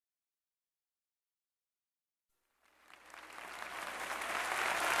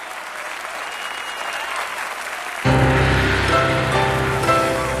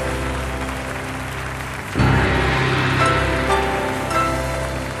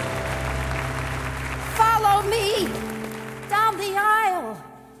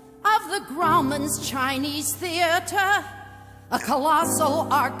the Grauman's Chinese theater, a colossal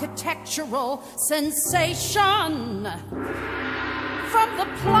architectural sensation. From the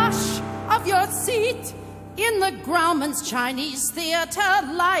plush of your seat in the Grauman's Chinese theater,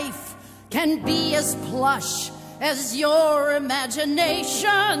 life can be as plush as your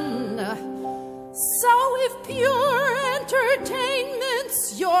imagination. So if pure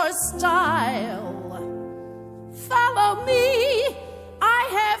entertainment's your style, follow me, I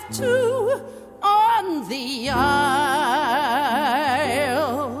have two on the aisle.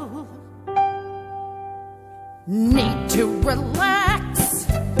 Need to relax,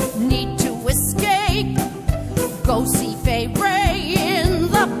 need to escape, go see Fay Ray in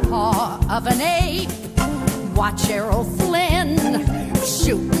the paw of an ape, watch Errol Flynn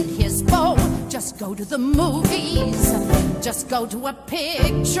shooting his bow. Just go to the movies, just go to a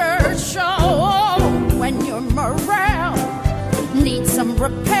picture show. When your morale needs some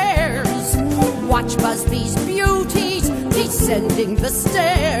repairs, watch Busby's Beauties descending the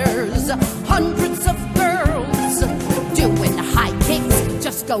stairs. Hundreds of girls doing high kicks.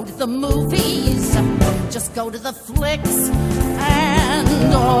 Just go to the movies, just go to the flicks.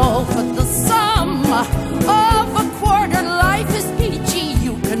 And all but the sum of a quarter life is peachy.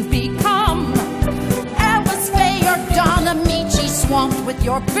 You can become Alice Faye or Don Amici, swamped with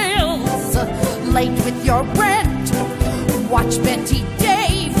your bills, late with your rent. Watch Betty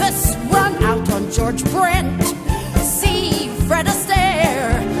Davis run out on George Brent. See Fred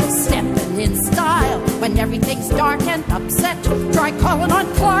Astaire stepping in style when everything's dark and upset. Try calling on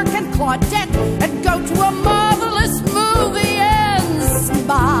Clark and Claudette and go to a marvelous movie and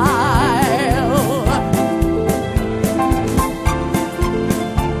smile.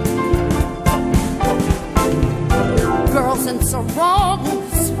 Girls in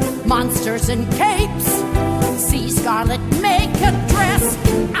sarongs, monsters in capes. See Scarlett make a dress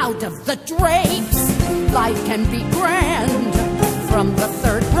out of the drapes. Life can be grand from the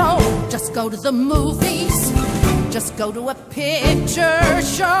third row. Just go to the movies, just go to a picture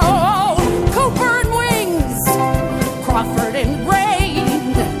show. Cooper and Wings, Crawford and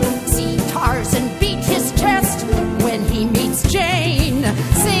Rain. See Tarzan beat his chest when he meets Jane.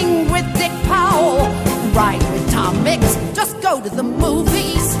 Sing with Dick Powell, ride with Tom Mix. Just go to the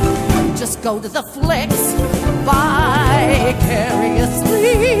movies, just go to the flicks. Vicariously,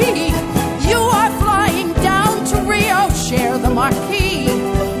 you are flying down to Rio, share the marquee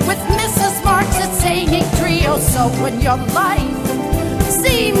with Mrs. Marks at Singing Trio. So when your life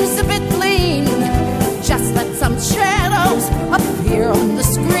seems a bit lean, just let some shadows appear on the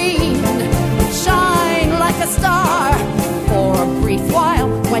screen. Shine like a star for a brief while.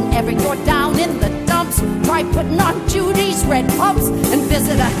 Whenever you're down in the dumps, try putting on Judy's red pumps and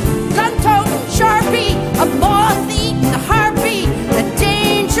visit a gun-tote Sharpie, a